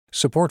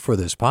Support for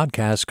this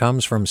podcast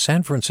comes from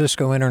San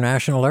Francisco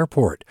International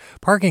Airport.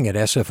 Parking at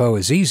SFO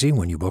is easy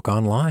when you book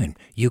online.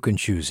 You can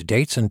choose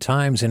dates and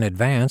times in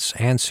advance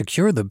and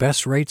secure the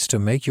best rates to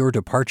make your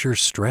departure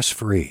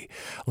stress-free.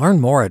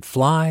 Learn more at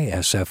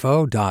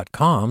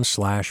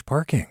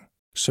flysfo.com/parking.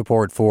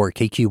 Support for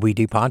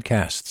KQED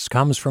podcasts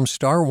comes from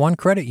Star One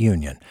Credit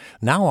Union,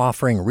 now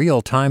offering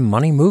real-time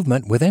money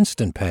movement with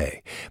Instant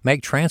Pay.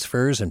 Make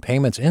transfers and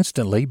payments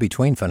instantly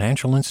between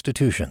financial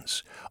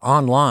institutions,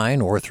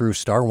 online or through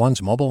Star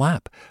One's mobile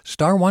app.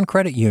 Star One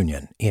Credit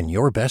Union, in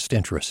your best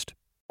interest.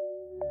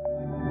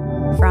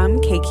 From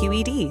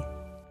KQED.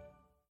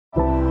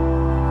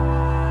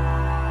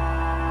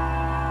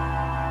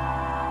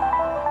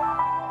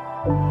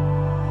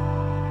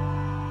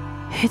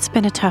 It's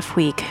been a tough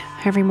week.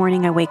 Every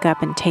morning I wake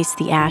up and taste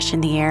the ash in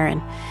the air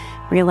and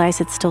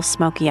realize it's still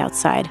smoky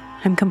outside.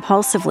 I'm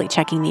compulsively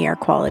checking the air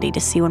quality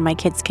to see when my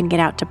kids can get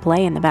out to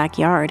play in the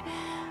backyard.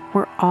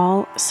 We're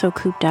all so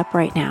cooped up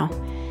right now.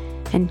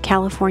 And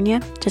California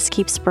just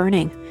keeps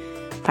burning.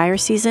 Fire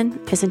season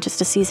isn't just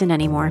a season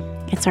anymore.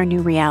 It's our new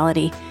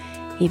reality,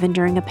 even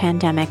during a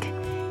pandemic,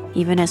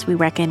 even as we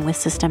reckon with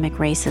systemic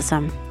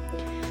racism.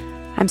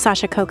 I'm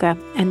Sasha Coca,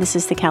 and this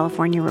is the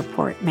California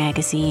Report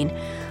magazine.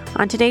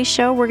 On today's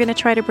show, we're going to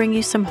try to bring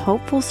you some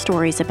hopeful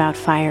stories about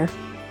fire,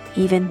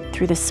 even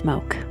through the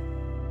smoke.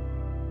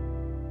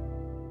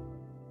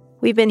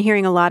 We've been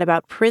hearing a lot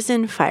about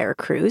prison fire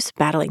crews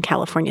battling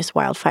California's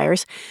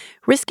wildfires,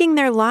 risking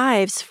their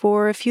lives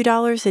for a few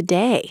dollars a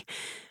day.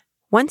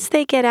 Once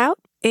they get out,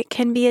 it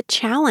can be a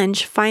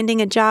challenge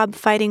finding a job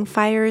fighting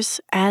fires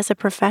as a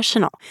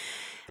professional.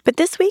 But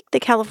this week, the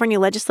California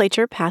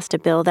legislature passed a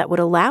bill that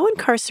would allow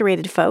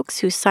incarcerated folks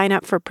who sign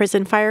up for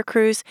prison fire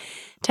crews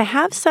to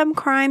have some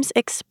crimes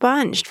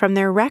expunged from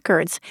their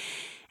records,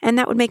 and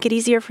that would make it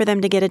easier for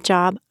them to get a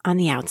job on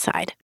the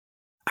outside.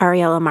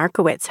 Ariella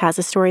Markowitz has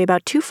a story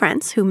about two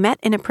friends who met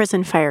in a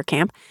prison fire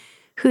camp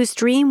whose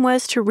dream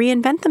was to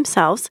reinvent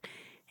themselves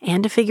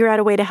and to figure out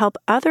a way to help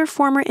other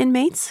former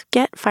inmates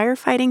get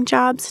firefighting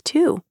jobs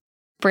too.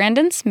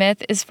 Brandon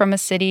Smith is from a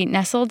city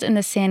nestled in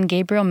the San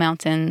Gabriel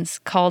Mountains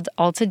called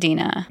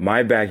Altadena.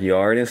 My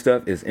backyard and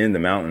stuff is in the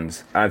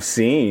mountains. I've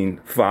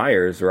seen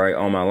fires, right,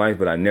 all my life,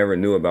 but I never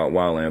knew about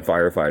wildland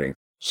firefighting.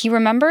 He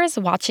remembers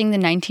watching the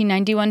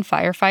 1991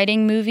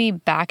 firefighting movie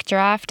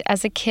Backdraft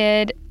as a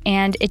kid,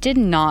 and it did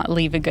not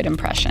leave a good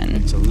impression.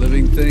 It's a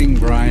living thing,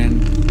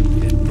 Brian.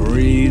 It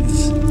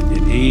breathes,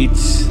 it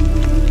eats.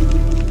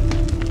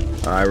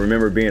 I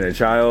remember being a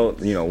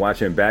child,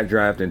 watching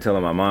Backdraft and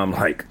telling my mom,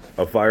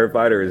 a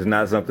firefighter is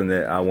not something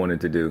that I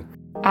wanted to do.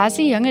 As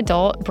a young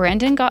adult,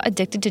 Brandon got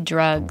addicted to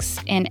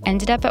drugs and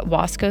ended up at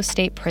Wasco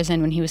State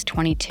Prison when he was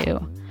 22.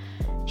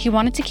 He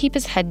wanted to keep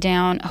his head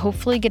down,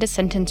 hopefully get his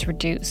sentence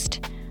reduced.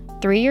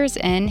 3 years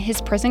in, his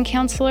prison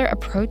counselor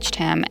approached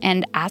him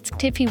and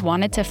asked if he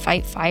wanted to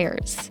fight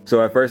fires.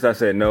 So at first I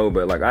said no,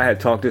 but I had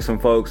talked to some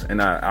folks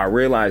and I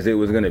realized it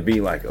was going to be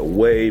a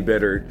way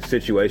better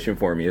situation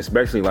for me,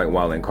 especially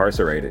while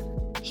incarcerated.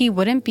 He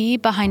wouldn't be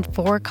behind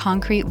 4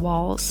 concrete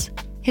walls.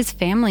 His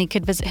family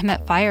could visit him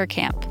at fire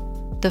camp.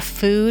 The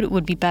food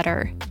would be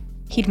better.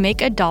 He'd make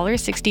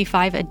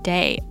 $1.65 a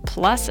day,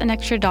 plus an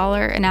extra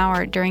 $1 an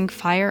hour during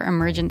fire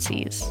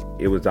emergencies.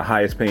 It was the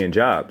highest paying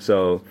job,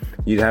 so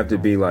you'd have to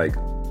be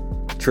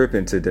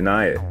tripping to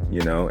deny it,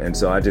 and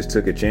so I just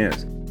took a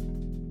chance.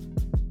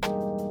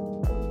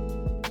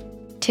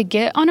 To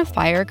get on a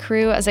fire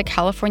crew as a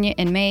California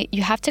inmate,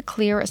 you have to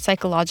clear a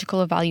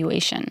psychological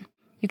evaluation.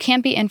 You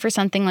can't be in for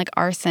something like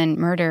arson,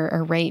 murder,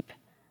 or rape.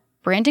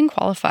 Brandon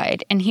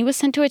qualified, and he was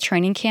sent to a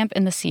training camp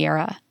in the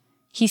Sierra.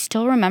 He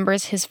still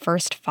remembers his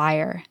first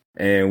fire.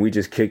 And we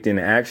just kicked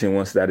into action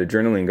once that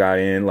adrenaline got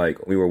in.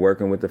 We were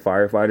working with the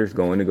firefighters,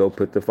 going to go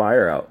put the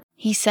fire out.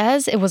 He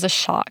says it was a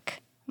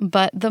shock.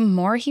 But the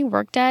more he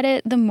worked at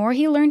it, the more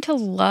he learned to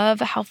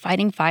love how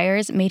fighting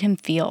fires made him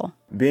feel.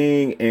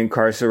 Being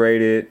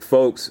incarcerated,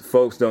 folks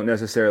don't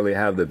necessarily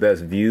have the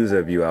best views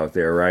of you out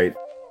there, right?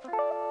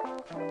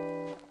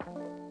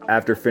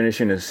 After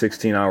finishing a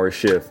 16-hour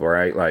shift,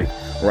 right,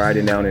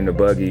 riding down in the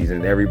buggies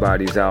and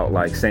everybody's out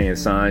saying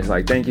signs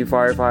thank you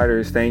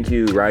firefighters, thank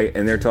you, right?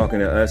 And they're talking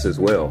to us as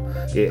well.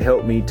 It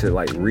helped me to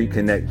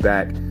reconnect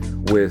back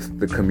with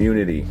the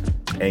community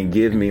and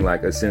give me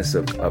a sense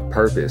of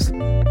purpose.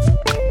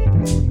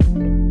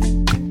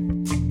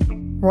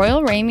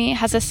 Royal Ramey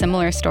has a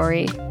similar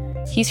story.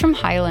 He's from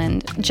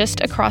Highland,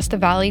 just across the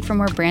valley from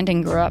where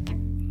Brandon grew up.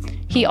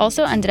 He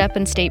also ended up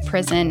in state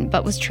prison,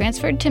 but was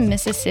transferred to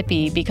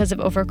Mississippi because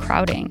of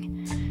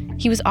overcrowding.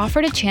 He was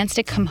offered a chance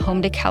to come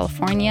home to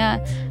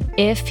California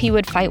if he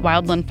would fight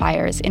wildland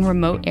fires in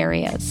remote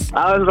areas.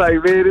 I was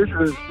like, man,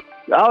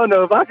 I don't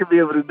know if I could be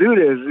able to do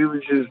this. It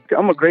was just,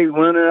 I'm a great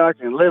runner. I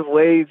can lift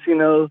weights,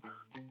 When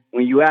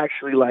you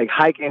actually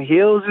hiking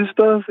hills and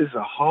stuff, it's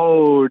a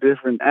whole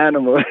different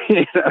animal.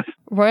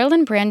 Royal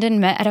and Brandon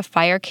met at a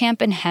fire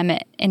camp in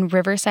Hemet in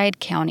Riverside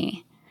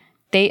County.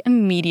 They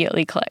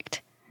immediately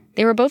clicked.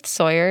 They were both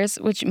sawyers,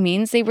 which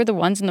means they were the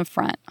ones in the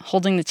front,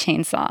 holding the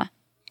chainsaw.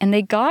 And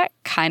they got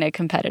kind of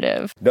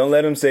competitive. Don't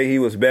let him say he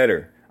was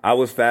better. I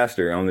was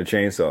faster on the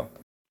chainsaw.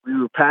 We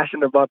were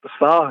passionate about the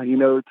saw,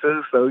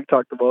 too. So we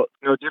talked about,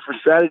 different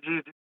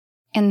strategies.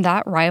 And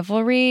that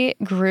rivalry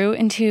grew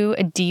into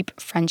a deep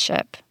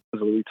friendship.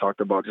 We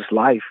talked about just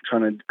life,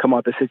 trying to come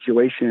out the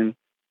situation,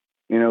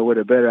 with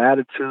a better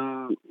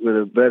attitude, with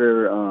a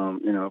better,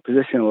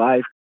 position in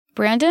life.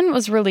 Brandon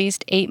was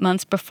released 8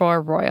 months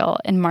before Royal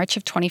in March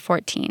of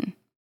 2014.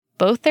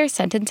 Both their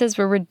sentences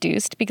were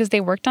reduced because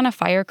they worked on a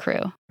fire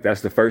crew.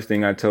 That's the first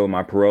thing I told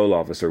my parole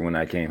officer when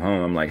I came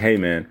home. I'm like, hey,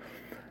 man,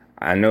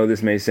 I know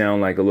this may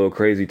sound like a little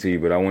crazy to you,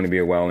 but I want to be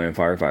a wildland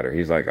firefighter.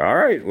 He's like, all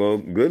right, well,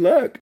 good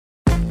luck.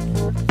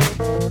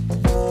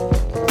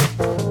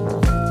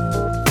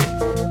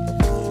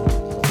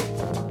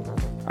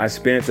 I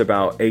spent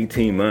about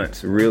 18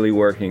 months really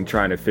working,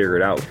 trying to figure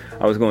it out.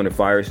 I was going to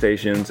fire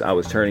stations. I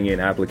was turning in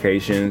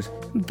applications.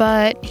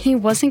 But he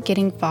wasn't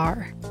getting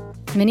far.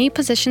 Many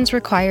positions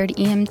required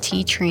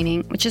EMT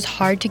training, which is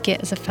hard to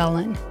get as a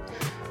felon.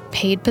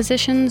 Paid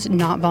positions,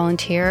 not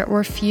volunteer,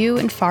 were few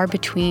and far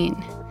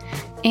between.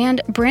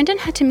 And Brandon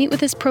had to meet with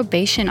his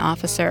probation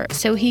officer,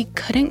 so he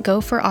couldn't go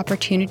for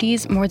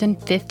opportunities more than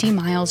 50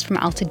 miles from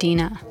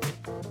Altadena.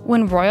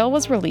 When Royal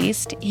was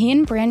released, he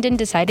and Brandon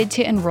decided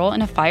to enroll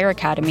in a fire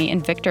academy in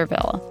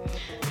Victorville.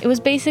 It was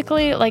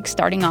basically like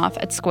starting off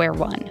at square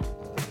one.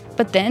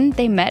 But then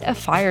they met a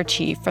fire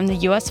chief from the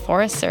U.S.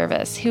 Forest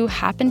Service who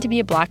happened to be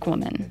a Black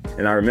woman.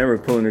 And I remember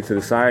pulling her to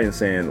the side and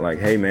saying, like,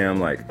 hey, ma'am,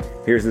 like,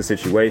 here's the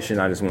situation.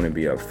 I just want to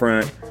be up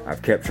front.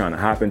 I've kept trying to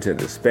hop into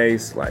this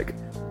space. Like,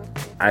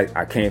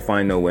 I can't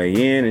find no way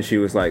in. And she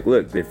was like,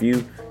 look, if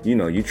you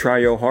try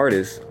your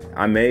hardest,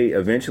 I may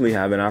eventually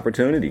have an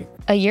opportunity.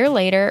 A year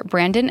later,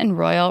 Brandon and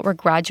Royal were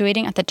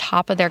graduating at the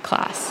top of their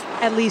class.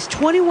 At least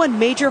 21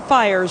 major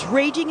fires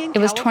raging in California.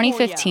 It was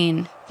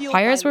 2015.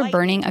 Fires were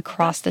burning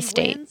across the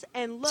state.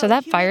 So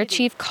that fire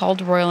chief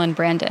called Royal and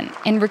Brandon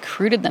and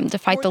recruited them to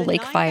fight the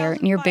lake fire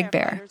near Big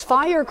Bear.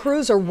 Fire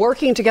crews are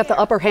working to get the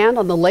upper hand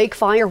on the lake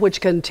fire,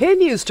 which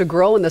continues to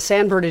grow in the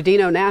San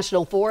Bernardino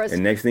National Forest.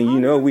 And next thing you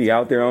know, we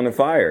out there on the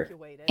fire.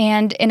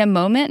 And in a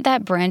moment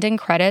that Brandon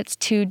credits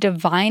to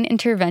divine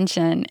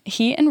intervention,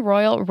 he and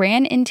Royal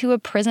ran into a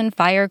prison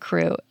fire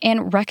crew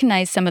and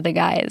recognized some of the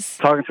guys.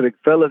 Talking to the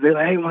fellas, they're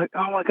like, hey,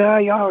 oh my God,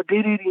 y'all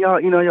did it.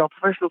 Y'all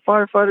professional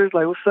firefighters.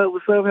 Like, what's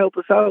up? Help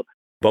us out.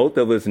 Both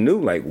of us knew,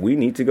 like, we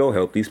need to go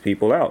help these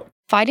people out.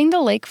 Fighting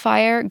the lake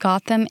fire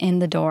got them in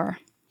the door.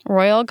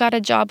 Royal got a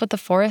job with the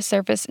Forest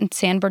Service in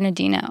San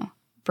Bernardino.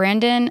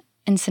 Brandon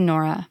in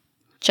Sonora.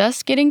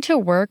 Just getting to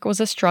work was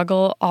a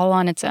struggle all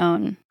on its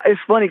own. It's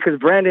funny because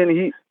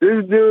Brandon,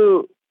 this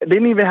dude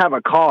didn't even have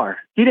a car.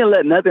 He didn't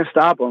let nothing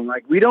stop him.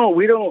 Like, we don't,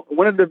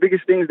 one of the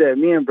biggest things that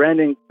me and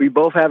Brandon, we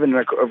both have in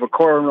a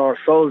core in our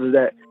souls is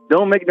that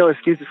don't make no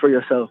excuses for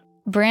yourself.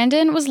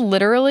 Brandon was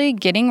literally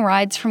getting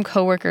rides from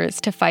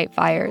coworkers to fight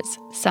fires,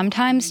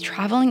 sometimes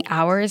traveling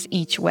hours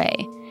each way.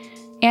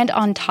 And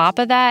on top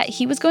of that,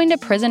 he was going to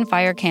prison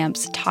fire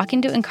camps,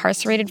 talking to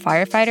incarcerated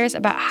firefighters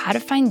about how to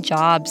find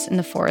jobs in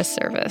the Forest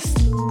Service.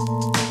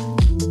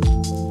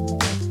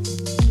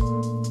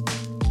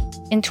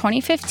 In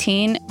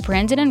 2015,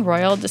 Brandon and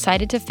Royal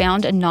decided to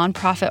found a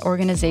nonprofit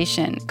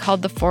organization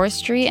called the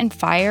Forestry and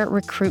Fire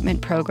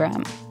Recruitment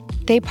Program.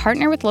 They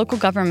partner with local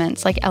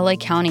governments like LA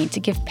County to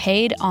give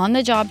paid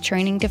on-the-job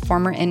training to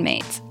former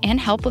inmates and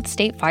help with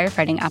state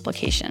firefighting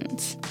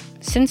applications.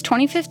 Since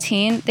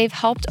 2015, they've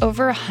helped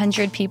over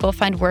 100 people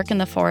find work in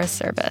the Forest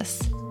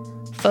Service.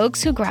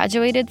 Folks who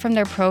graduated from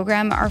their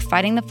program are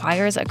fighting the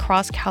fires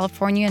across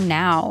California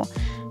now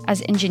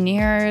as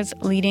engineers,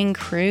 leading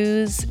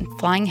crews, and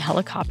flying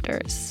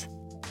helicopters.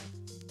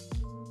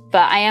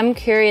 But I am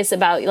curious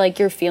about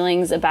your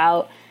feelings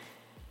about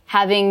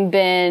having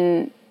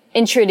been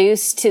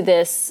introduced to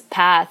this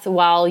path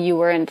while you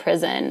were in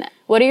prison.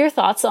 What are your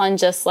thoughts on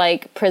just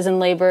prison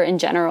labor in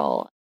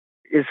general?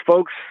 Is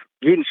folks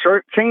getting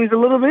shortchanged a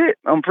little bit?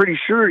 I'm pretty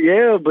sure,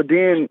 yeah. But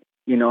then,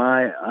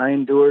 I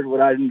endured what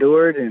I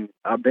endured and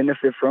I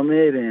benefit from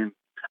it. And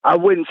I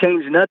wouldn't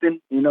change nothing.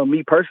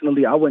 Me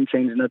personally, I wouldn't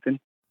change nothing.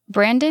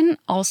 Brandon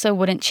also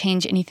wouldn't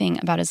change anything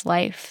about his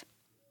life,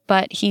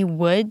 but he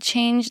would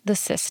change the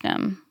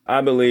system.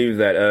 I believe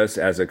that us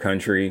as a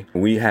country,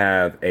 we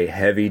have a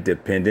heavy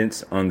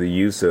dependence on the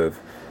use of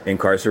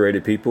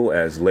incarcerated people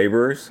as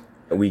laborers.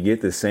 We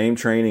get the same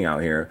training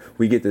out here.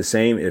 We get the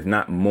same, if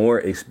not more,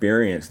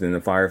 experience than the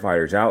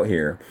firefighters out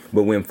here.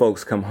 But when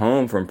folks come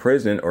home from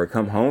prison or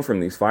come home from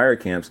these fire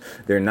camps,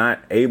 they're not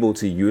able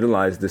to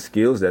utilize the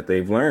skills that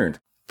they've learned.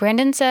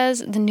 Brandon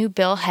says the new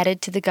bill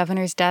headed to the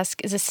governor's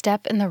desk is a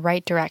step in the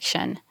right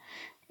direction.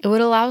 It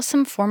would allow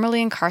some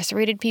formerly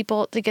incarcerated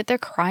people to get their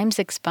crimes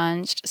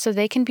expunged so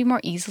they can be more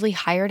easily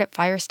hired at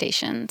fire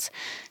stations.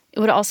 It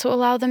would also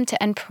allow them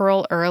to end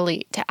parole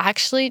early, to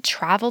actually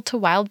travel to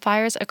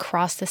wildfires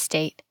across the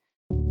state.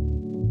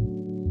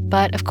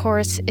 But, of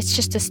course, it's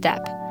just a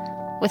step.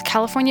 With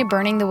California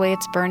burning the way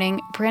it's burning,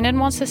 Brandon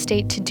wants the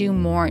state to do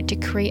more to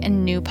create a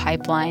new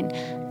pipeline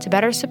to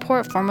better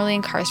support formerly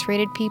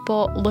incarcerated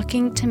people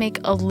looking to make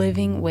a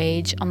living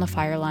wage on the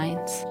fire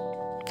lines.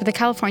 For the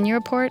California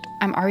Report,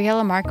 I'm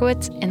Ariella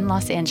Markowitz in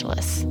Los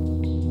Angeles.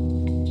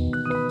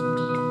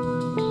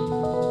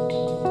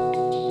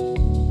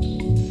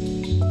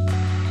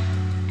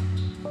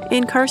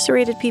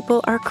 Incarcerated people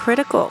are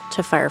critical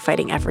to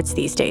firefighting efforts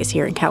these days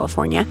here in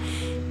California,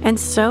 and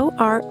so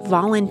are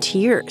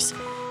volunteers.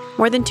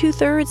 More than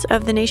 2/3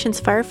 of the nation's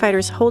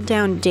firefighters hold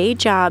down day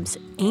jobs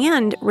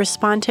and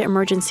respond to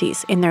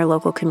emergencies in their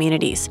local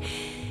communities.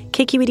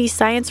 KQED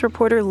science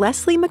reporter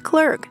Leslie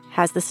McClurg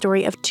has the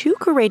story of 2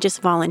 courageous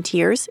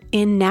volunteers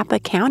in Napa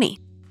County.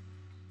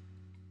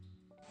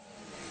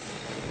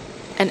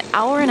 An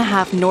hour and a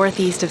half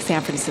northeast of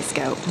San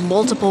Francisco,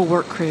 multiple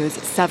work crews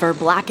sever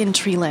blackened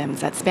tree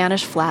limbs at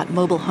Spanish Flat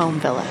Mobile Home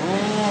Villa.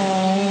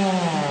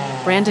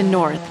 Brandon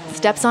North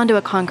steps onto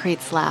a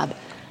concrete slab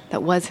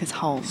that was his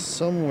home.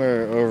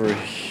 Somewhere over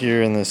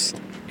here in this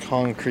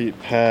concrete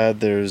pad,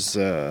 there's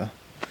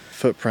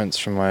footprints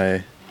from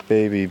my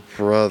baby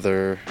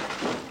brother.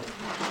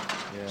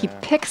 He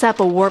picks up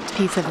a warped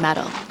piece of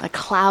metal. A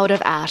cloud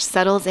of ash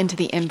settles into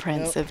the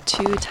imprints of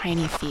 2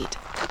 tiny feet.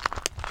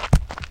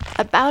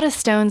 About a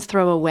stone's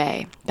throw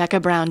away, Becca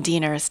Brown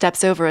Diener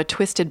steps over a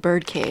twisted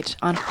birdcage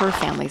on her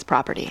family's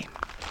property.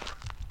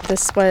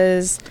 This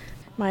was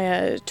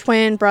my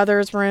twin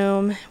brother's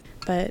room,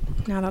 but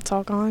now that's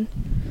all gone.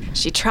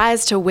 She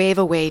tries to wave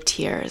away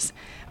tears.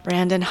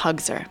 Brandon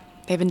hugs her.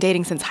 They've been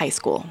dating since high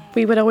school.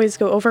 We would always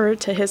go over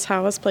to his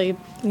house, play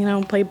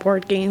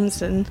board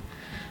games, and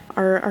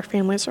our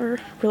families are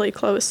really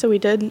close. So we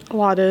did a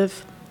lot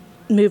of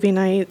movie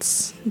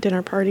nights,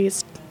 dinner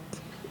parties,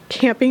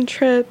 camping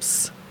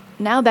trips.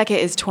 Now Becca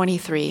is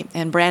 23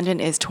 and Brandon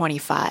is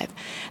 25.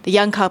 The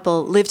young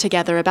couple live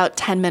together about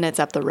 10 minutes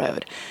up the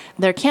road.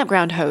 They're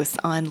campground hosts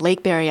on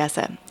Lake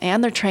Berryessa,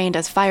 and they're trained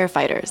as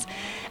firefighters.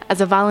 As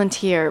a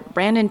volunteer,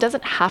 Brandon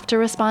doesn't have to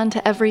respond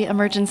to every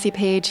emergency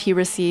page he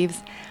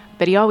receives,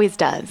 but he always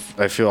does.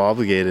 I feel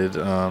obligated.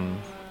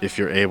 If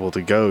you're able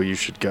to go, you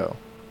should go.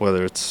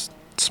 Whether it's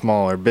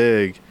small or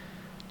big,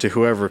 to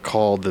whoever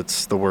called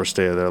that's the worst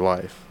day of their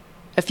life.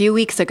 A few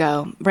weeks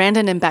ago,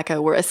 Brandon and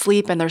Becca were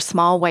asleep in their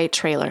small white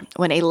trailer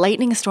when a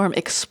lightning storm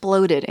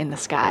exploded in the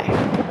sky.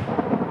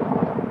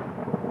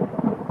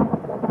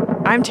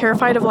 I'm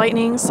terrified of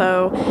lightning,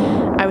 so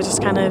I was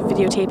just kind of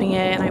videotaping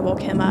it, and I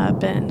woke him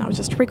up, and I was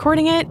just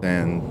recording it.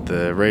 And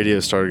the radio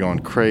started going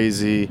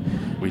crazy.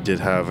 We did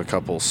have a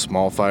couple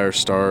small fires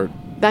start.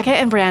 Becca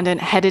and Brandon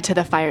headed to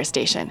the fire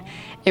station.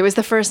 It was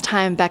the first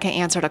time Becca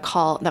answered a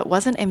call that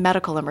wasn't a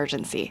medical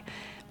emergency.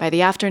 By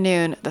the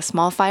afternoon, the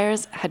small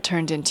fires had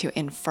turned into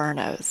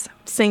infernos.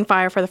 Seeing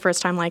fire for the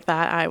first time like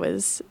that, I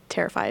was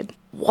terrified.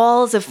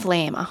 Walls of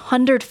flame,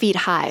 100 feet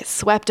high,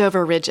 swept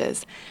over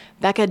ridges.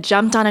 Becca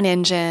jumped on an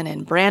engine,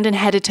 and Brandon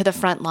headed to the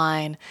front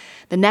line.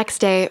 The next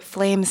day,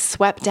 flames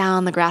swept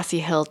down the grassy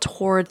hill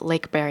toward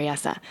Lake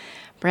Berryessa.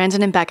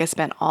 Brandon and Becca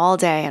spent all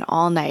day and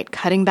all night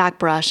cutting back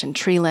brush and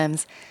tree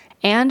limbs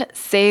and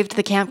saved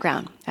the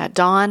campground. At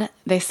dawn,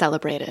 they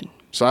celebrated.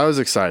 So I was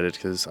excited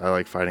because I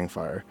like fighting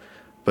fire.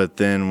 But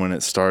then when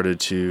it started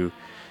to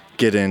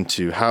get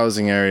into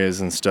housing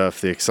areas and stuff,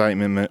 the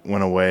excitement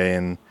went away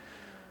and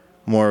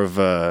more of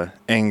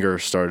anger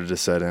started to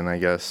set in, I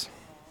guess.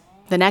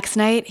 The next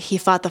night, he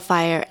fought the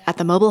fire at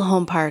the mobile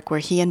home park where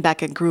he and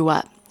Becca grew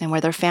up and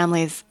where their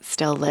families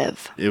still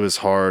live. It was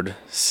hard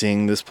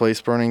seeing this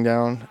place burning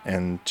down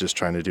and just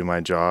trying to do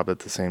my job at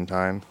the same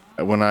time.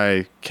 When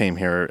I came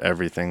here,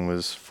 everything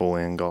was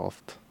fully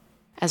engulfed.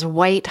 As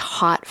white,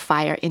 hot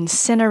fire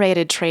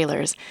incinerated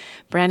trailers,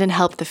 Brandon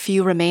helped the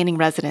few remaining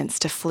residents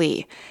to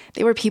flee.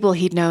 They were people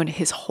he'd known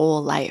his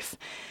whole life.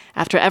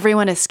 After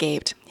everyone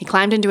escaped, he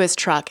climbed into his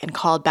truck and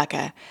called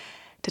Becca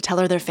to tell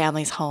her their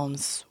families'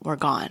 homes were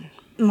gone.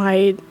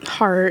 My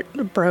heart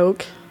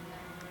broke.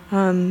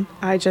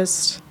 I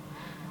just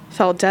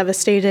felt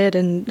devastated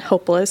and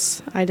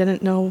hopeless. I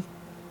didn't know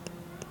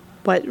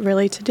what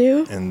really to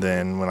do. And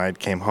then when I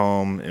came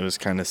home, it was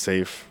kind of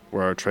safe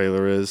where our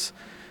trailer is.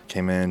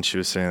 Came in, she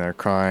was sitting there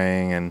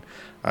crying, and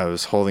I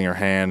was holding her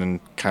hand and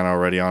kind of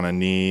already on a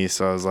knee.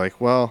 So I was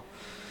like, well,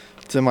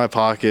 it's in my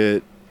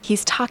pocket.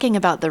 He's talking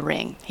about the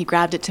ring. He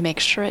grabbed it to make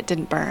sure it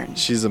didn't burn.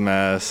 She's a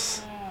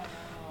mess.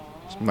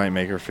 Might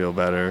make her feel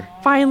better.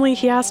 Finally,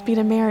 he asked me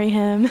to marry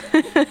him.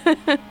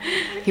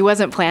 He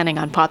wasn't planning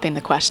on popping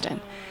the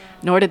question,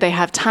 nor did they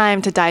have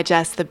time to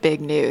digest the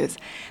big news.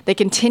 They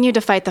continued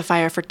to fight the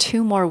fire for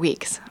 2 more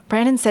weeks.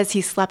 Brandon says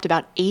he slept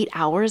about 8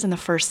 hours in the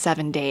first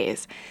 7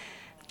 days.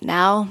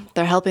 Now,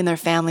 they're helping their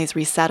families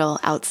resettle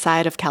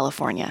outside of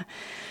California.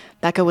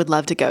 Becca would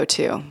love to go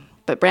too,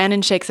 but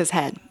Brandon shakes his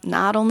head.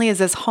 Not only is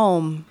this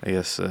home, I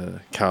guess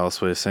a callous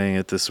way of saying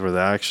it, this is where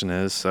the action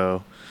is,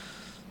 so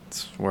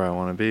it's where I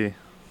want to be.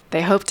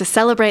 They hope to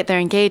celebrate their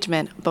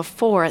engagement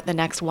before the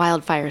next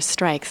wildfire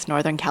strikes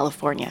Northern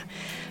California.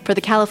 For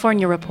the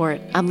California Report,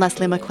 I'm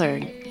Leslie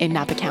McClurg in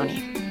Napa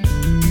County.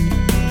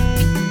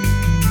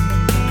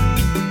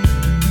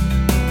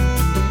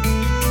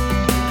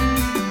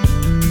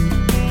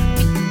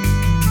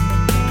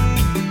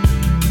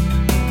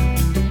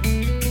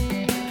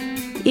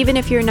 Even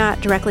if you're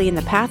not directly in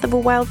the path of a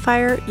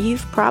wildfire,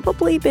 you've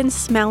probably been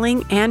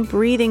smelling and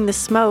breathing the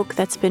smoke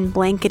that's been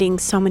blanketing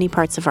so many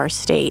parts of our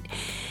state.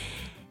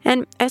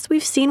 And as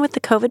we've seen with the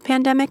COVID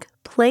pandemic,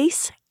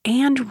 place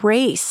and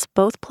race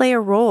both play a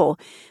role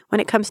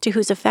when it comes to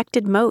who's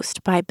affected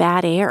most by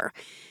bad air.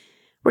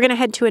 We're going to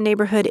head to a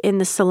neighborhood in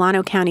the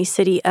Solano County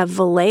city of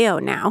Vallejo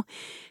now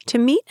to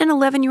meet an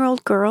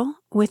 11-year-old girl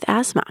with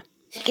asthma.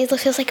 It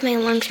feels like my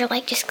lungs are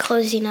just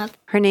closing up.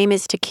 Her name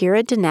is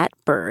Takira Danette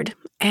Bird,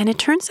 and it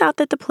turns out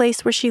that the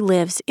place where she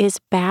lives is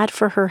bad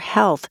for her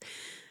health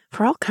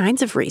for all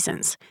kinds of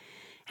reasons.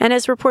 And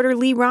as reporter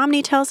Lee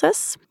Romney tells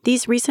us,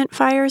 these recent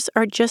fires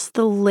are just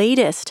the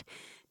latest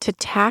to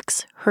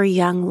tax her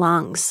young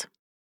lungs.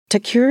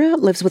 Takira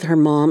lives with her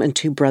mom and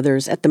 2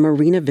 brothers at the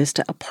Marina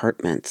Vista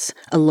Apartments,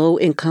 a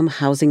low-income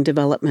housing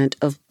development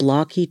of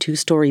blocky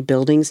 2-story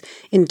buildings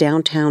in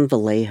downtown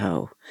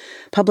Vallejo.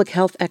 Public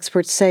health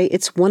experts say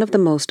it's one of the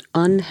most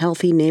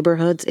unhealthy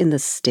neighborhoods in the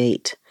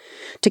state.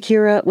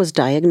 Takira was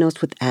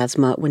diagnosed with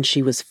asthma when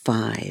she was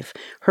 5.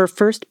 Her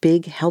first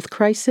big health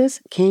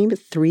crisis came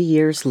 3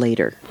 years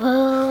later.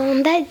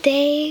 Well, that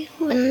day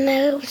when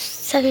I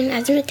was having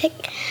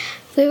asthmatic,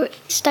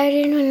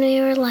 started when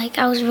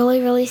I was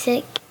really, really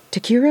sick.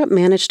 Takira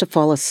managed to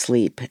fall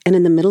asleep, and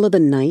in the middle of the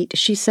night,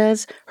 she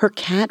says, her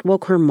cat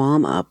woke her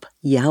mom up,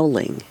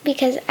 yowling.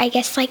 Because I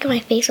guess my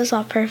face was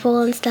all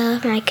purple and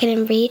stuff, and I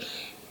couldn't breathe.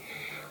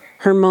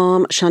 Her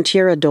mom,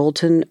 Shantiera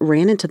Dolton,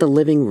 ran into the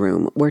living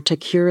room where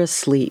Takira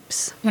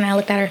sleeps. When I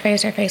looked at her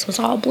face was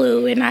all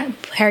blue, and I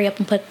hurry up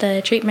and put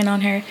the treatment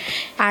on her.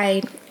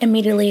 I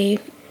immediately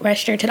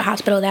rushed her to the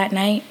hospital that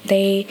night.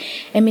 They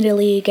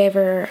immediately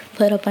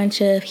put a bunch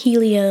of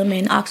helium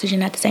and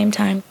oxygen at the same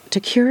time.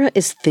 Takira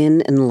is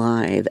thin and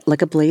lithe,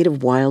 like a blade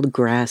of wild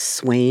grass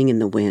swaying in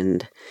the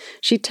wind.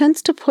 She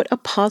tends to put a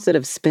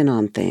positive spin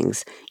on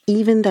things,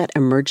 even that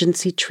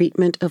emergency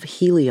treatment of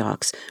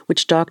Heliox,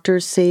 which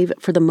doctors save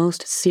for the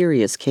most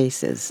serious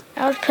cases.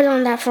 I was put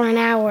on that for an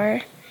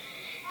hour,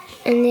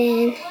 and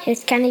then it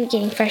was kind of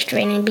getting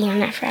frustrating being on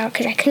that for an hour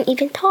because I couldn't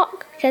even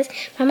talk. Because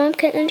my mom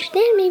couldn't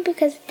understand me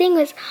because the thing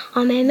was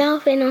on my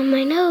mouth and on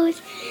my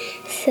nose.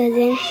 So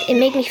then it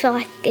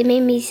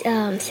made me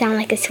sound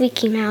like a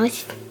squeaky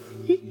mouse.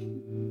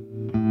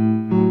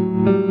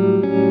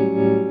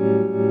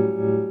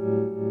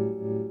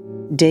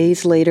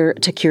 Days later,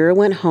 Takira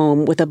went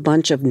home with a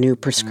bunch of new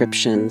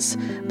prescriptions.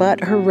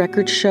 But her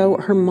records show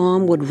her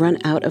mom would run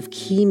out of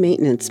key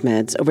maintenance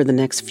meds over the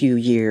next few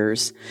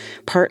years,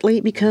 partly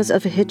because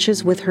of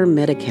hitches with her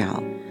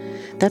Medi-Cal.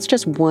 That's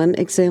just one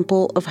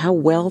example of how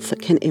wealth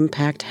can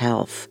impact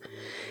health.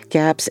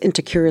 Gaps in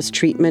Takira's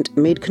treatment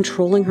made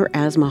controlling her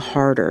asthma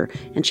harder,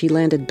 and she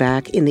landed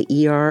back in the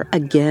ER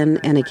again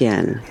and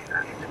again.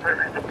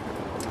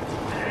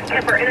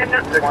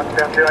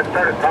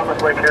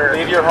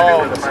 Leave your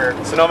homes.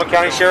 Sonoma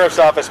County Sheriff's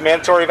Office,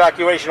 mandatory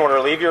evacuation order.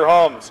 Leave your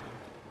homes.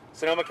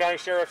 Sonoma County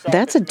Sheriff's Office.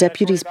 That's a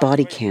deputy's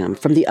body cam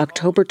from the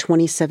October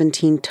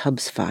 2017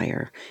 Tubbs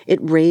fire. It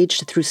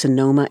raged through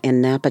Sonoma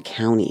and Napa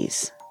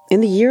counties. In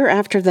the year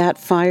after that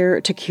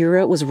fire,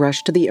 Takira was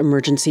rushed to the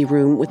emergency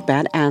room with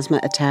bad asthma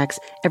attacks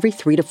every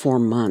 3 to 4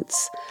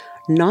 months.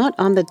 Not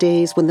on the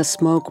days when the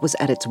smoke was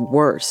at its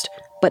worst,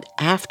 but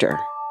after.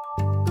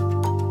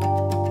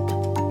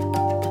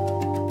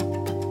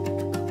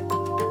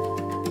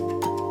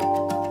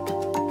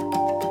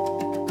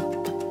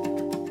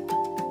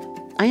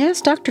 I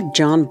asked Dr.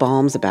 John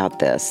Balmes about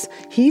this.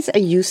 He's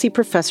a UC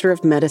professor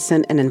of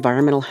medicine and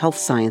environmental health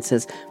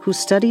sciences who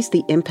studies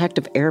the impact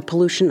of air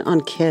pollution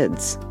on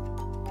kids.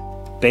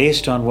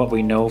 Based on what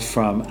we know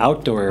from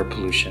outdoor air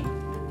pollution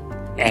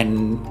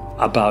and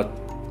about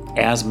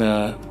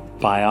asthma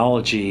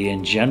biology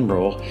in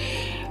general,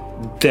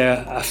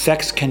 the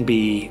effects can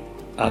be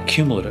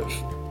cumulative.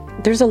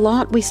 There's a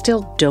lot we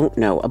still don't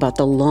know about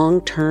the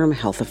long-term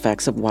health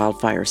effects of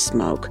wildfire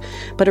smoke,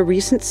 but a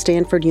recent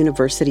Stanford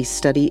University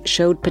study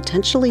showed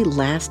potentially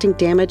lasting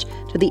damage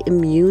to the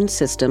immune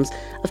systems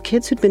of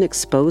kids who'd been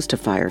exposed to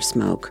fire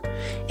smoke.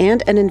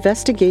 And an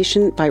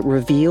investigation by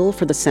Reveal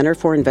for the Center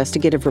for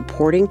Investigative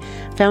Reporting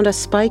found a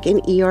spike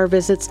in ER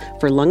visits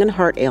for lung and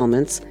heart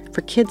ailments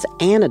for kids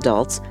and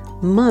adults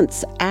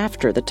months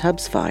after the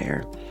Tubbs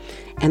fire.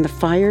 And the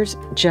fires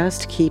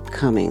just keep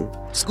coming.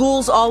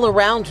 Schools all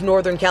around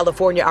Northern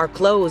California are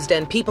closed,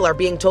 and people are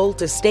being told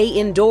to stay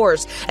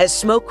indoors as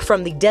smoke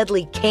from the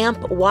deadly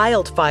Camp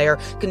Wildfire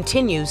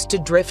continues to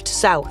drift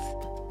south.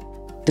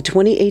 The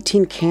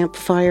 2018 Camp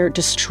Fire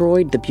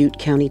destroyed the Butte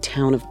County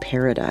town of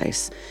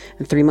Paradise.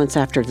 And 3 months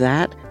after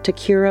that,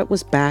 Takira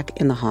was back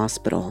in the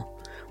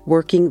hospital,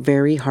 working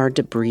very hard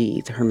to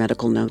breathe, her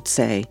medical notes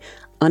say,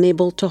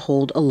 unable to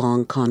hold a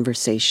long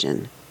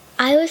conversation.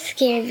 I was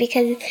scared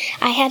because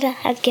I had to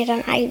get an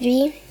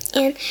IV,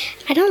 and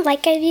I don't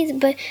like IVs,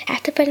 but I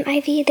have to put an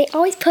IV. They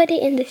always put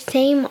it in the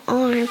same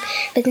arm,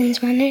 but then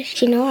this one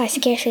nurse, I was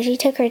scared, so she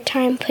took her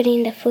time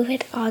putting the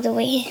fluid all the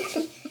way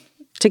in.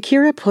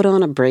 Takira put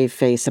on a brave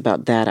face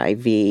about that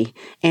IV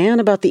and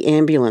about the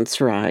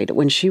ambulance ride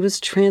when she was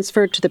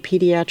transferred to the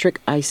pediatric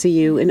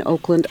ICU in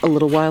Oakland a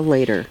little while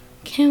later.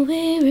 Can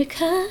we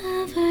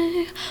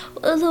recover?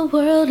 Will the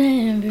world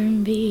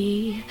ever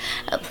be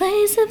a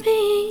place of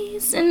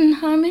peace and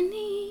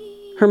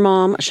harmony? Her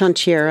mom,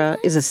 Shantiera,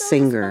 is a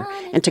singer,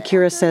 and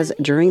Takira says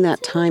during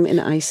that time in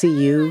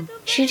ICU,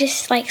 she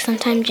just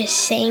sometimes just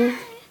sing.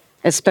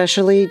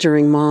 Especially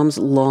during Mom's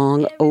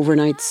long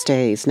overnight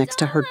stays next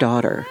to her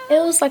daughter.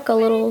 It was like a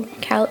little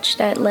couch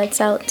that lets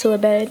out to a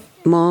bed.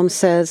 Mom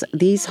says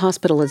these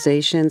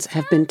hospitalizations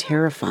have been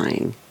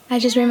terrifying. I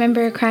just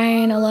remember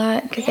crying a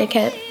lot because they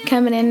kept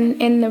coming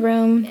in the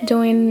room,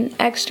 doing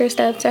extra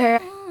stuff to her.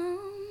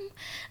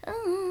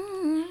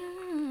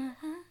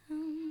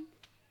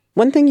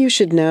 One thing you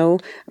should know,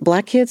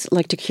 Black kids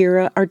like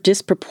Takira are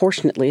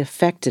disproportionately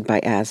affected by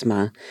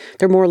asthma.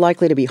 They're more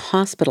likely to be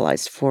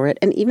hospitalized for it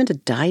and even to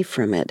die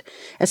from it,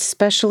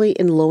 especially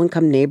in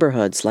low-income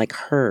neighborhoods like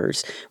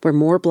hers, where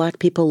more Black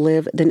people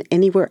live than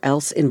anywhere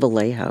else in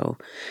Vallejo.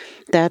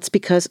 That's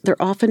because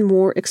they're often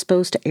more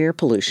exposed to air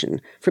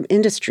pollution from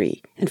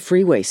industry and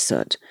freeway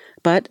soot.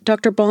 But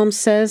Dr. Baum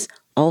says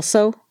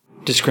also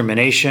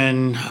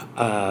discrimination,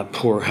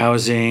 poor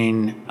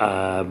housing,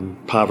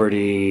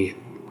 poverty,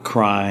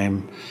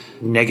 crime,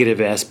 negative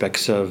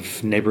aspects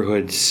of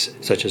neighborhoods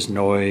such as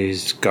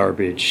noise,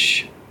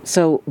 garbage.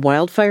 So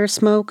wildfire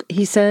smoke,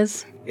 he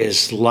says,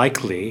 is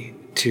likely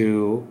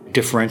to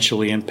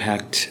differentially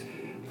impact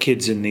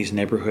kids in these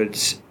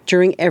neighborhoods.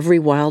 During every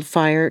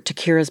wildfire,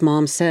 Takira's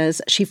mom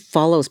says she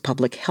follows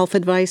public health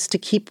advice to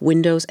keep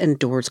windows and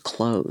doors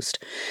closed.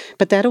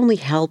 But that only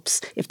helps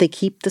if they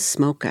keep the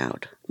smoke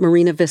out.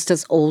 Marina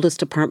Vista's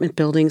oldest apartment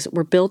buildings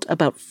were built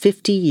about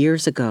 50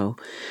 years ago,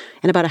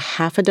 and about a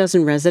half a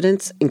dozen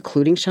residents,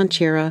 including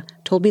Shantiera,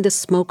 told me the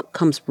smoke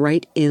comes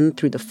right in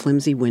through the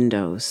flimsy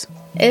windows.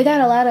 It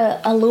got a lot of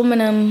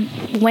aluminum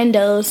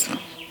windows.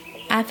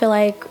 I feel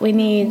like we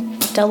need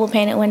double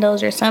painted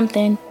windows or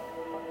something.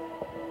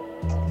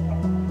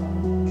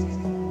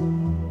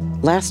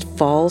 Last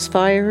fall's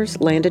fires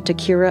landed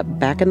Takira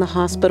back in the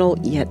hospital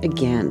yet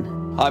again.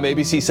 I'm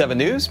ABC 7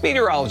 News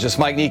meteorologist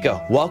Mike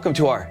Nico. Welcome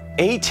to our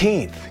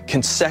 18th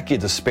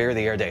consecutive Spare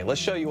the Air Day. Let's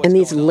show you what's And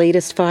these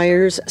latest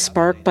fires,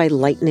 sparked by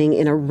lightning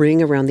in a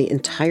ring around the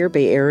entire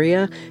Bay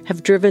Area,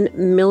 have driven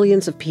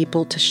millions of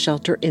people to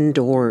shelter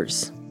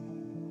indoors.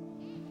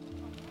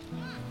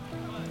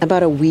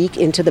 About a week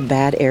into the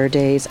bad air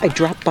days, I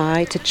dropped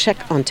by to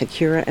check on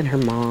Takira and her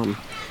mom.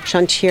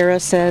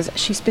 Shantiera says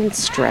she's been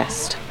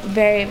stressed.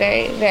 Very,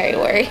 very, very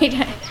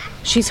worried.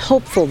 She's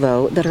hopeful,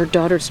 though, that her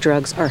daughter's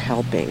drugs are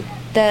helping.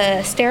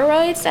 The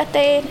steroids that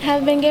they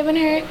have been giving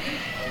her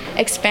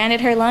expanded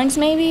her lungs,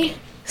 maybe?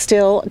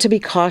 Still, to be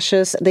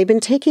cautious, they've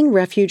been taking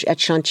refuge at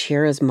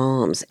Shantiera's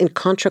mom's in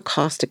Contra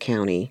Costa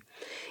County.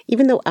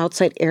 Even though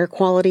outside air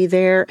quality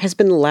there has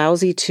been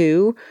lousy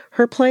too,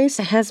 her place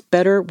has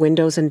better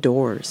windows and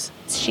doors.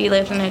 She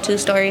lives in a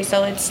 2-story,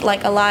 so it's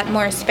like a lot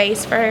more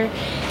space for her.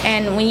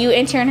 And when you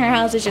enter in her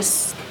house, it's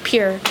just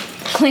pure,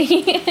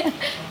 clean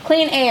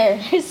air.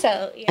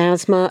 So, yeah.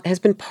 Asthma has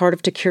been part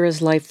of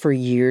Takira's life for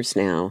years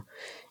now.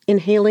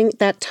 Inhaling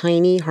that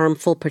tiny,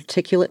 harmful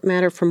particulate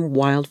matter from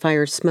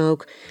wildfire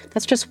smoke,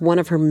 that's just one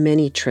of her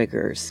many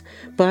triggers.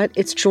 But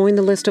it's joined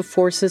the list of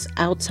forces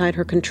outside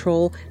her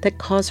control that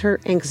cause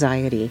her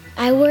anxiety.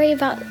 I worry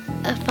about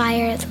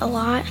fires a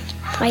lot.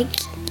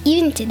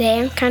 Even today,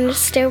 I'm kind of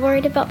still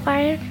worried about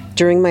fire.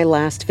 During my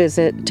last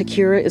visit,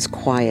 Takira is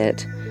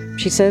quiet.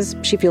 She says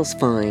she feels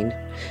fine.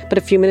 But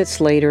a few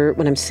minutes later,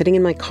 when I'm sitting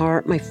in my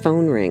car, my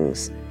phone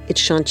rings. It's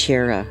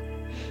Shantiera.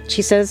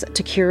 She says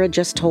Takira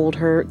just told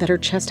her that her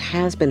chest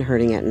has been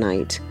hurting at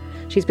night.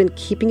 She's been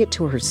keeping it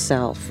to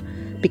herself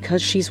because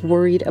she's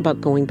worried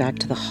about going back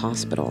to the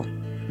hospital.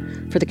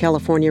 For the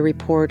California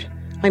Report,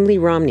 I'm Lee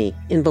Romney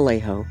in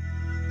Vallejo.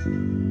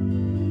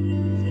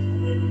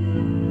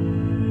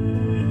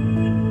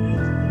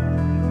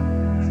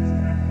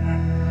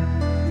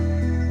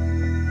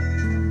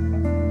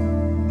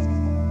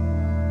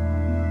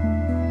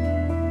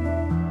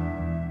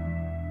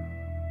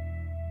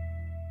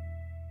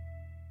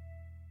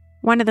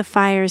 One of the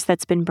fires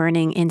that's been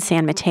burning in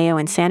San Mateo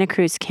and Santa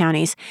Cruz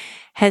counties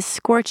has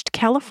scorched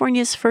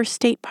California's first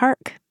state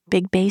park,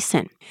 Big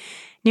Basin.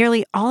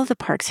 Nearly all of the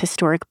park's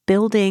historic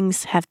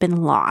buildings have been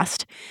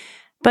lost.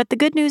 But the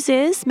good news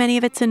is many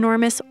of its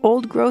enormous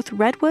old-growth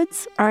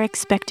redwoods are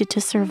expected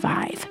to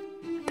survive.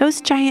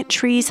 Those giant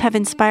trees have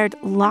inspired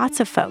lots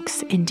of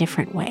folks in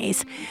different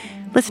ways.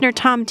 Listener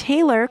Tom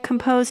Taylor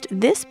composed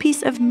this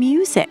piece of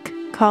music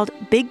called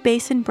Big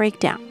Basin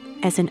Breakdown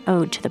as an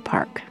ode to the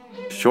park.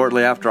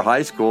 Shortly after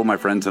high school, my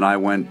friends and I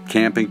went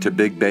camping to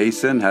Big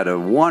Basin, had a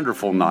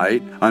wonderful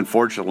night.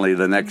 Unfortunately,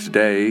 the next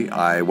day,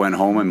 I went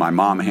home and my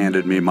mom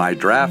handed me my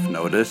draft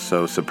notice,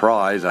 so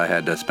surprise, I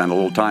had to spend a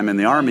little time in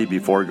the Army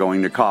before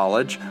going to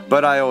college.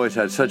 But I always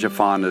had such a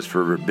fondness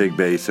for Big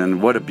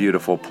Basin. What a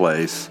beautiful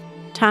place.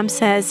 Tom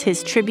says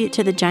his tribute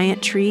to the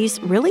giant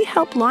trees really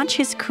helped launch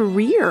his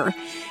career.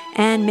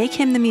 and make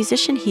him the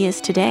musician he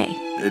is today.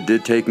 It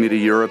did take me to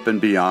Europe and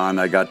beyond.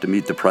 I got to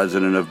meet the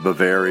president of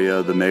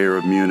Bavaria, the mayor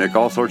of Munich,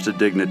 all sorts of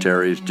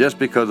dignitaries, just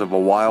because of a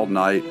wild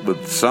night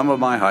with some of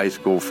my high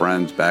school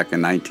friends back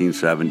in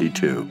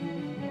 1972.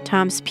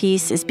 Tom's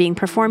piece is being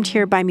performed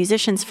here by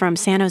musicians from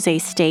San Jose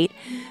State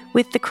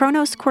with the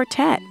Kronos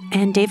Quartet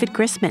and David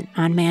Grisman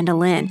on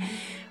mandolin.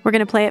 We're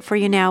going to play it for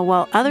you now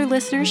while other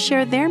listeners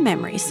share their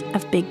memories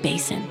of Big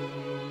Basin.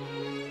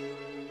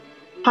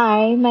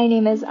 Hi, my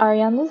name is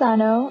Ariane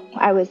Lozano.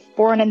 I was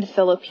born in the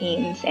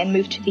Philippines and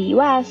moved to the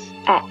U.S.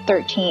 at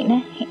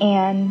 13.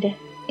 And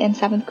in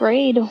 7th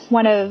grade,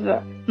 one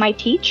of my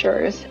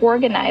teachers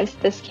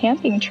organized this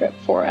camping trip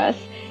for us.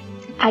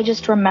 I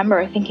just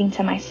remember thinking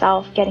to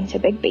myself, getting to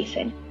Big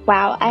Basin,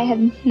 wow, I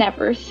have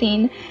never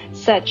seen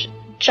such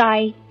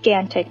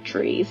gigantic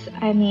trees.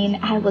 I mean,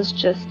 I was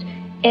just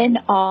in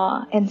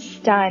awe and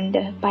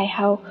stunned by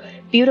how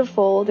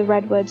beautiful the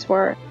Redwoods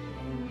were.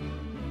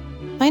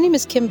 My name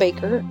is Kim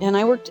Baker, and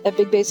I worked at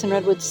Big Basin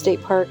Redwoods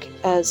State Park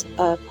as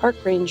a park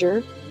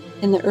ranger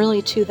in the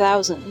early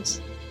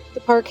 2000s. The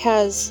park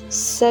has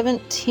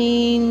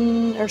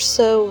 17 or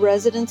so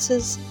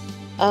residences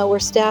where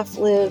staff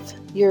live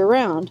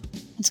year-round.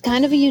 It's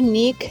kind of a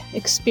unique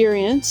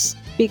experience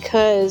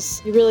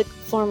because you really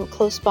form a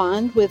close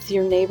bond with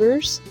your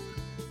neighbors.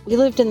 We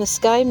lived in the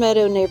Sky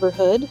Meadow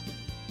neighborhood.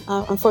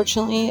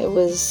 Unfortunately, it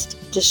was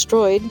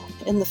destroyed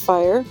in the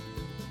fire.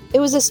 It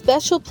was a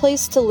special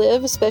place to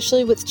live,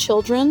 especially with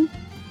children.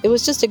 It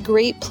was just a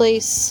great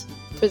place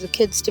for the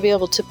kids to be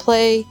able to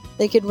play.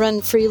 They could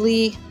run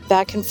freely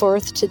back and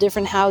forth to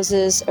different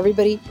houses.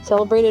 Everybody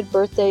celebrated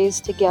birthdays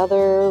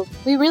together.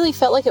 We really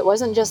felt like it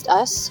wasn't just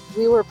us.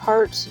 We were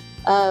part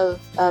of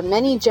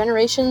many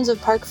generations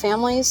of park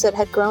families that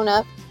had grown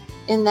up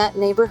in that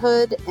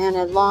neighborhood and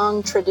a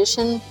long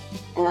tradition.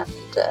 And I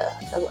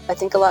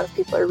think a lot of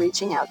people are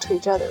reaching out to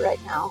each other right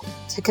now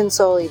to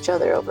console each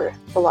other over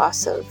the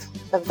loss of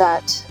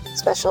that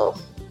special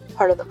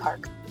part of the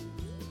park.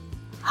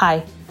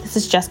 Hi, this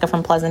is Jessica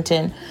from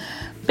Pleasanton.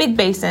 Big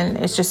Basin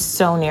is just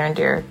so near and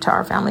dear to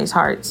our family's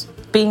hearts.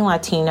 Being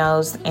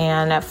Latinos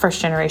and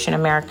first-generation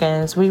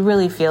Americans, we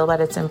really feel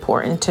that it's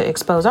important to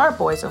expose our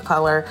boys of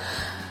color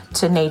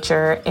to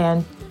nature,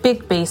 and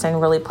Big Basin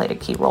really played a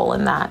key role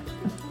in that.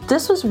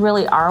 This was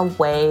really our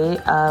way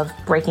of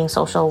breaking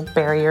social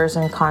barriers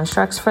and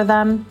constructs for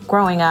them.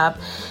 Growing up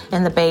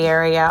in the Bay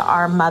Area,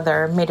 our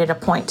mother made it a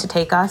point to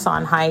take us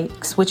on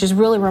hikes, which is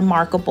really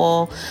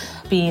remarkable,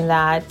 being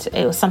that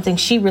it was something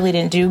she really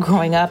didn't do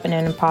growing up in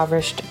an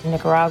impoverished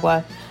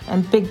Nicaragua.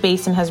 And Big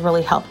Basin has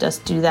really helped us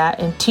do that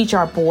and teach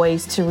our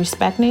boys to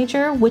respect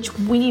nature, which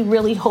we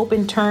really hope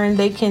in turn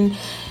they can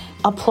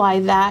apply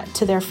that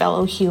to their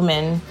fellow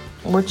human.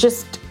 We're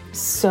just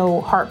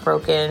so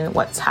heartbroken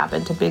what's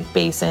happened to Big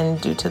Basin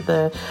due to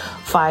the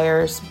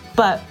fires,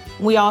 but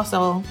we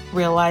also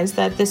realize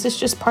that this is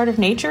just part of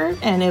nature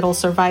and it'll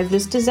survive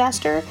this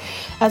disaster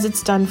as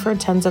it's done for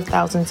tens of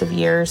thousands of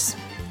years.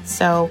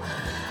 So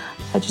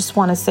I just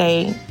want to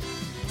say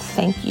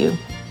thank you,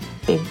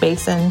 Big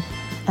Basin,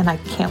 and I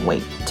can't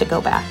wait to go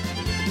back.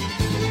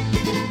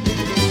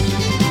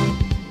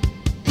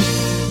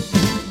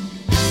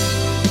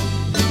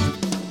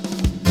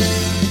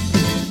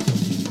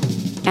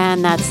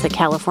 And that's the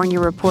California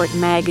Report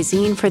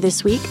magazine for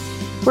this week.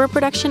 We're a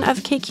production of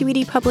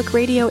KQED Public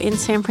Radio in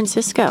San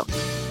Francisco.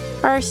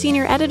 Our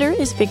senior editor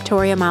is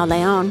Victoria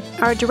Mauleon.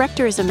 Our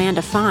director is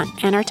Amanda Font.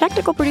 And our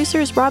technical producer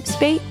is Rob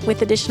Spate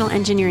with additional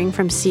engineering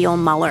from Seal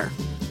Muller.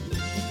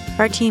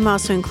 Our team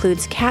also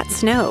includes Kat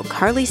Snow,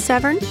 Carly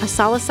Severn,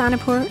 Asala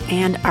Sanapur,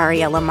 and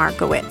Ariella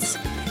Markowitz.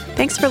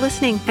 Thanks for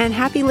listening, and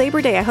happy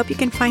Labor Day. I hope you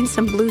can find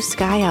some blue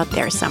sky out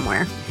there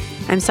somewhere.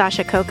 I'm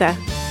Sasha Koka.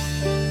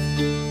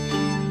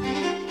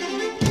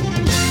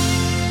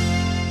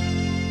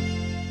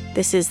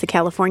 This is the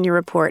California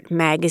Report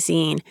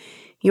magazine.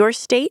 Your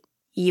state,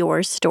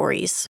 your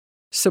stories.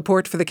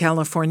 Support for the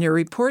California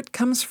Report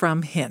comes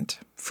from Hint,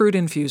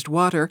 fruit-infused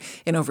water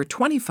in over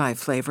 25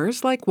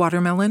 flavors like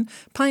watermelon,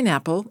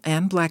 pineapple,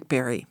 and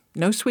blackberry.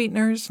 No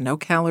sweeteners, no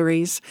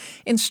calories.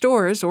 In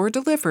stores or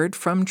delivered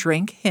from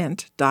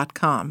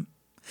drinkhint.com.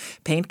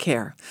 Paint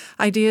Care.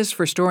 Ideas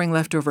for storing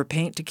leftover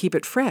paint to keep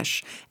it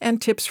fresh,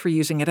 and tips for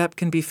using it up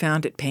can be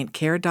found at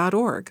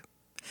paintcare.org.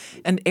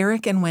 And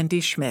Eric and Wendy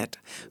Schmidt,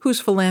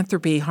 whose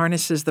philanthropy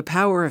harnesses the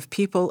power of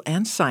people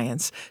and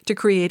science to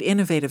create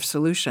innovative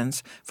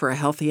solutions for a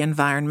healthy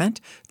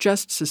environment,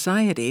 just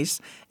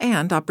societies,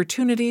 and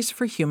opportunities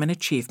for human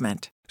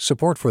achievement.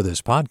 Support for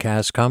this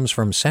podcast comes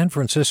from San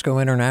Francisco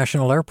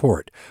International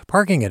Airport.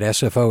 Parking at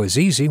SFO is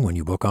easy when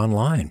you book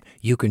online.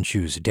 You can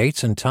choose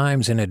dates and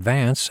times in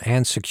advance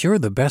and secure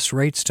the best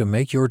rates to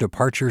make your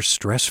departure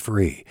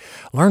stress-free.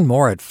 Learn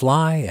more at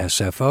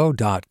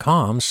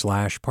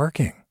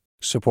flysfo.com/parking.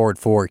 Support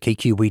for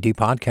KQED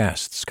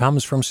podcasts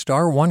comes from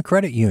Star One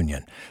Credit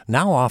Union,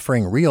 now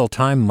offering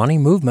real-time money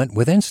movement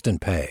with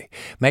Instant Pay.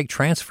 Make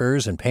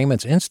transfers and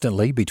payments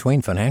instantly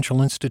between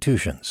financial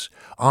institutions,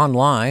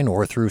 online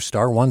or through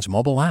Star One's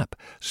mobile app.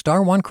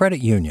 Star One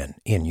Credit Union,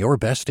 in your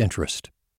best interest.